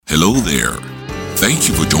Hello there. Thank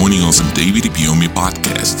you for joining us on David Ibiome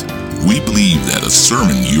Podcast. We believe that a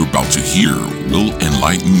sermon you're about to hear will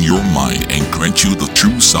enlighten your mind and grant you the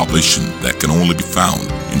true salvation that can only be found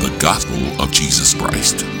in the gospel of Jesus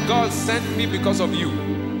Christ. God sent me because of you,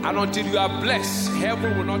 and until you are blessed,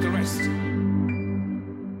 heaven will not rest.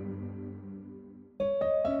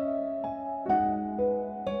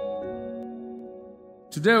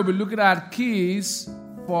 Today we'll be looking at keys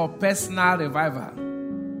for personal revival.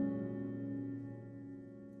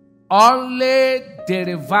 Only the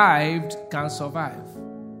revived can survive.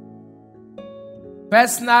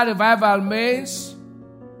 Personal revival means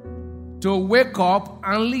to wake up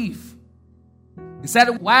and live. He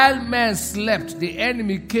said, while men slept, the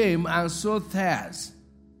enemy came and sowed tares.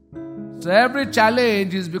 So every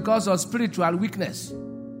challenge is because of spiritual weakness.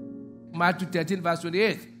 Matthew 13 verse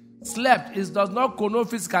 28. Slept, it does not connote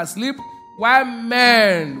physical sleep. While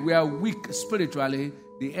men were weak spiritually,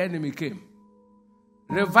 the enemy came.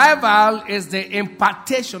 Revival is the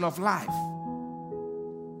impartation of life.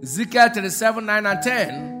 Ezekiel 37, 9 and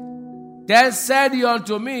 10. Then said he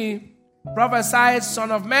unto me, prophesy,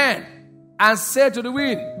 son of man, and say to the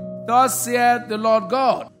wind, thus saith the Lord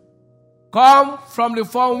God, come from the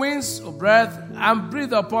four winds, O breath, and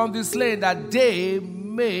breathe upon the slain, that they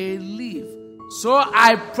may live. So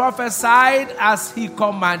I prophesied as he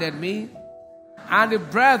commanded me, and the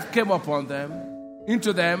breath came upon them,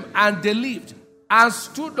 into them, and they lived, and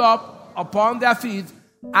stood up upon their feet,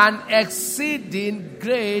 an exceeding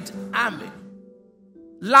great army.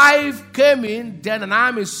 Life came in, then an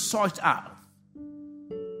army surged out.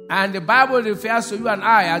 And the Bible refers to you and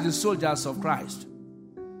I as the soldiers of Christ.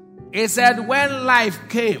 It said, when life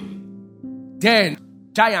came, then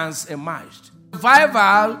giants emerged.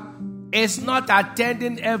 Revival is not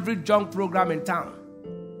attending every junk program in town.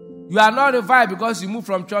 You are not revived because you move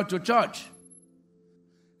from church to church.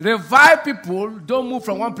 Revived people don't move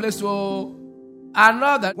from one place to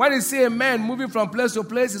another. When you see a man moving from place to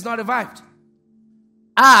place, he's not revived.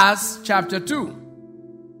 Acts chapter 2.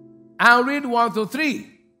 And read 1 to 3.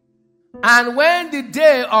 And when the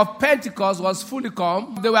day of Pentecost was fully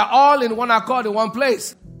come, they were all in one accord in one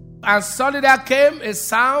place. And suddenly there came a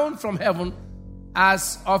sound from heaven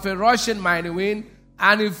as of a rushing mighty wind,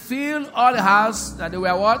 and it filled all the house, that they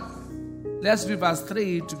were what? Let's read verse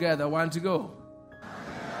 3 together. 1 to go.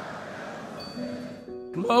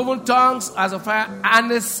 Cloven tongues as a fire,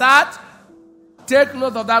 and it sat, take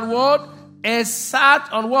note of that word, it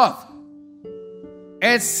sat on what?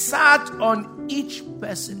 It sat on each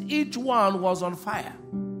person. Each one was on fire.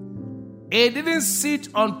 It didn't sit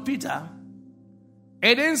on Peter.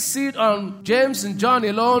 It didn't sit on James and John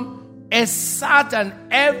alone. It sat on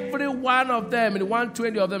every one of them, in the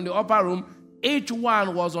 120 of them in the upper room. Each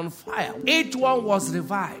one was on fire. Each one was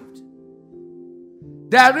revived.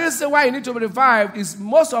 The reason why you need to be revived is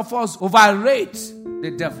most of us overrate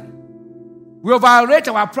the devil. We overrate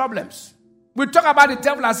our problems. We talk about the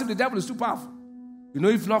devil as if the devil is too powerful. You know,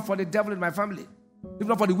 if not for the devil in my family, if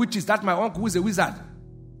not for the witches, that's my uncle who is a wizard.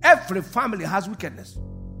 Every family has wickedness.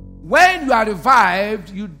 When you are revived,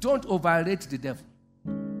 you don't overrate the devil.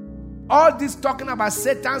 All this talking about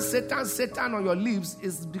Satan on your lips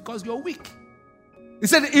is because you're weak. He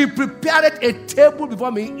said, he prepared a table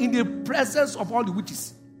before me in the presence of all the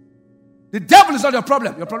witches. The devil is not your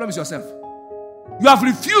problem. Your problem is yourself. You have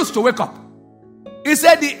refused to wake up. He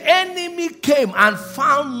said, the enemy came and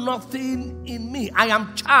found nothing in me. I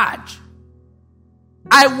am charged.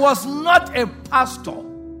 I was not a pastor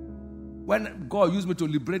when God used me to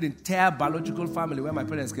liberate the entire biological family where my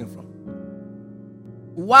parents came from.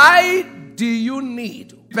 Why do you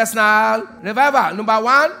need personal revival? Number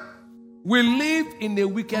one, we live in a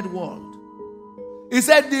wicked world. He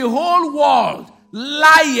said the whole world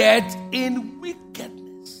lieth in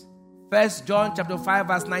wickedness. 1 John chapter 5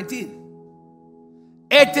 verse 19.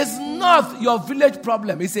 It is not your village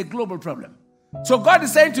problem. It's a global problem. So God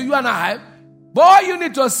is saying to you and I, boy, you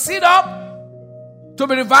need to sit up to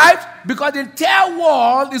be revived, because the entire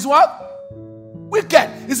world is what? Wicked.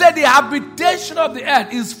 He said the habitation of the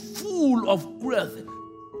earth is full of cruelty.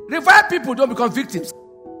 Revived people don't become victims.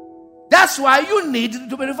 That's why you need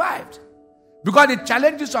to be revived. Because the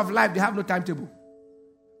challenges of life, they have no timetable.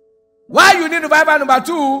 Why you need revival? Number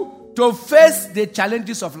two, to face the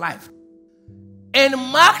challenges of life. In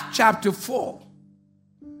Mark chapter 4,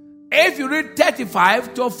 if you read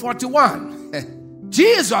 35 to 41,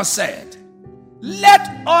 Jesus said, let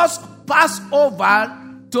us pass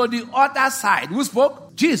over to the other side. Who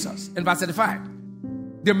spoke? Jesus. In verse 35,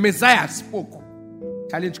 the Messiah spoke.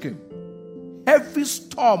 Challenge came. Heavy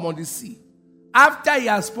storm on the sea. After he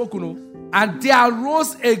had spoken, and there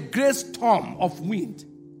arose a great storm of wind,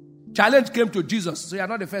 Challenge came to Jesus. So you are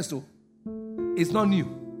not the first to. It's not new.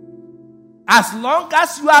 As long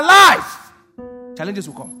as you are alive, challenges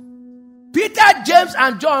will come. Peter, James,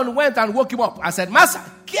 and John went and woke him up and said, Master,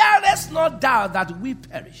 carest not thou that we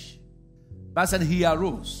perish? But said he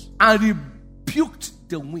arose and rebuked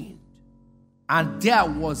the wind, and there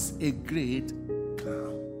was a great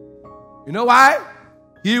calm. You know why?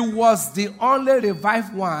 He was the only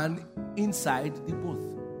revived one inside the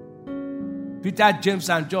boat. Peter, James,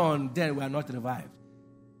 and John then were not revived.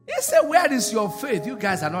 He said, where is your faith? You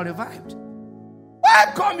guys are not revived.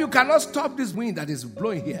 Why come you cannot stop this wind that is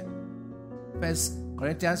blowing here? 1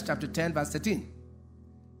 Corinthians chapter 10 verse 13.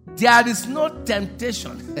 There is no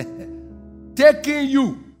temptation taking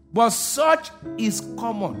you, but such is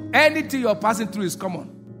common. Anything you're passing through is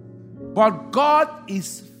common. But God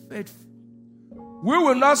is faithful. We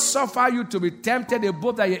will not suffer you to be tempted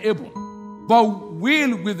above that you're able, but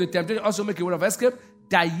will with the temptation also make a way of escape,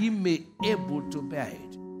 that ye may able to bear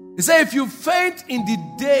it. He said, if you faint in the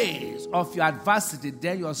days of your adversity,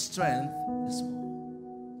 then your strength is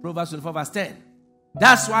small. Proverbs 24 verse 10.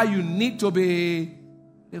 That's why you need to be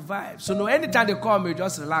revived. So no, anytime they call me,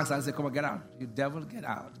 just relax and say, come on, get out. You devil, get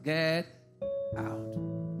out. Get out.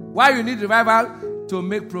 Why you need revival? To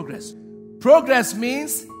make progress. Progress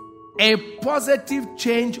means a positive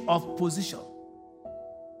change of position.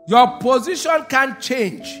 Your position can't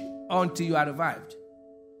change until you are revived.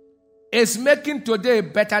 It's making today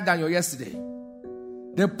better than your yesterday.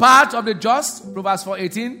 The path of the just, Proverbs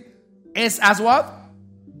 4:18, is as what?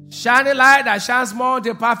 Shining light that shines more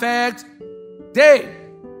the perfect day.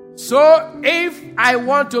 So if I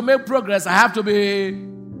want to make progress, I have to be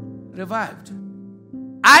revived.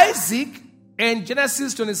 Isaac in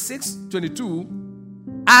Genesis 26:22,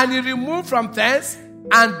 and he removed from thence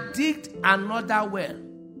and digged another well.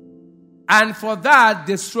 And for that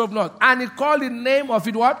they strove not. And he called the name of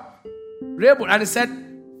it what? Rehoboth. And he said,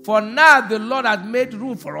 for now the Lord had made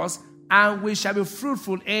room for us, and we shall be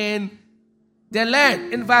fruitful in the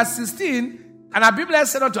land. In verse 16, and Abimelech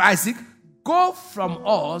said unto Isaac, go from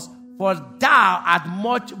us, for thou art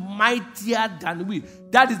much mightier than we.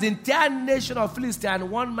 That is the entire nation of Philistine,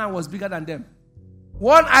 and one man was bigger than them.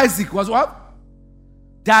 One Isaac was what?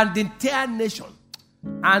 Than the entire nation.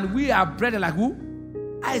 And we are brethren like who?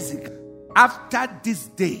 Isaac. After this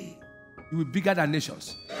day, you will be bigger than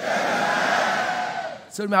nations.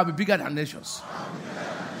 So I'll be bigger than nations.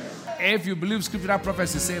 If you believe scriptural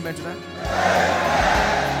prophecy, say amen to that.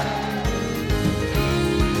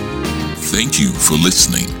 Thank you for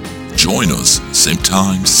listening. Join us same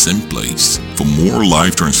time, same place for more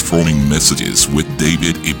life-transforming messages with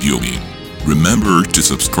David Ibiyeomie. Remember to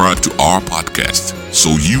subscribe to our podcast so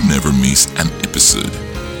you never miss an episode.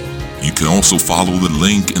 You can also follow the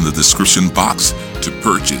link in the description box to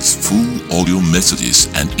purchase full audio messages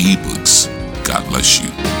and ebooks. God bless you.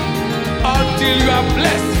 Until you are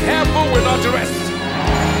blessed, heaven will not rest.